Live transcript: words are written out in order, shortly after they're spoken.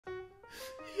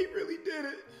He really did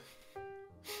it.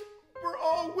 We're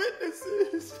all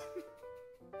witnesses.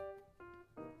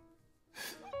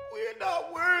 We're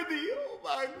not worthy. Oh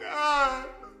my God.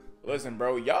 Listen,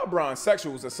 bro, y'all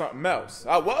bronsexuals or something else.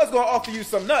 I was gonna offer you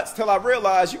some nuts till I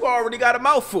realized you already got a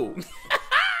mouthful.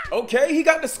 Okay, he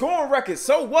got the scoring record.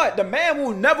 So what? The man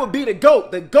will never be the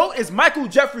GOAT. The GOAT is Michael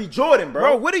Jeffrey Jordan, bro.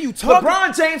 Bro, what are you talking?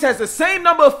 LeBron James has the same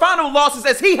number of final losses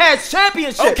as he has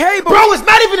championships. Okay, but bro, it's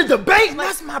not even a debate.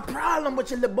 That's my problem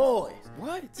with your little boys.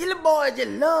 What? Your little boys just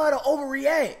love to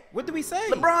overreact. What did we say?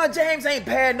 LeBron James ain't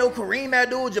pad no Kareem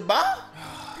Abdul-Jabbar.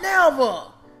 Never.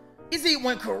 You see,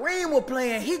 when Kareem was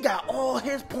playing, he got all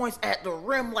his points at the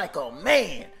rim like a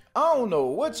man. I don't know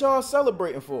what y'all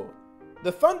celebrating for.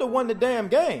 The Thunder won the damn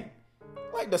game.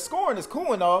 Like, the scoring is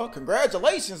cool and all.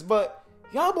 Congratulations, but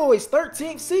y'all boys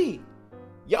 13th seed.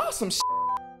 Y'all some shit.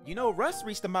 You know, Russ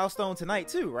reached the milestone tonight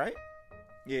too, right?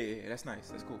 Yeah, that's nice.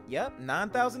 That's cool. Yep,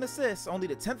 9,000 assists. Only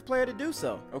the 10th player to do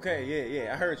so. Okay,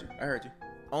 yeah, I heard you.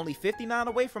 Only 59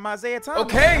 away from Isaiah Thomas.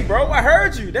 Okay, bro, I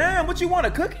heard you. Damn, what you want,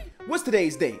 a cookie? What's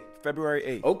today's date? February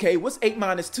 8th. Okay, what's 8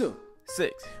 minus 2?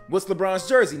 6. What's LeBron's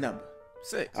jersey number?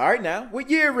 6. All right, now, what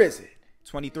year is it?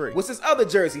 23. What's his other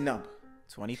jersey number?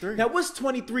 23. Now, what's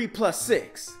 23 plus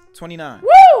 6? 29.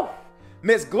 Woo!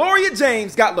 Miss Gloria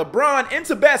James got LeBron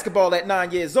into basketball at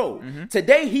 9 years old.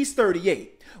 Today, he's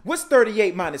 38. What's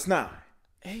 38 minus 9?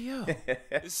 Hey, yo.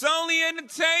 It's only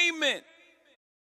entertainment.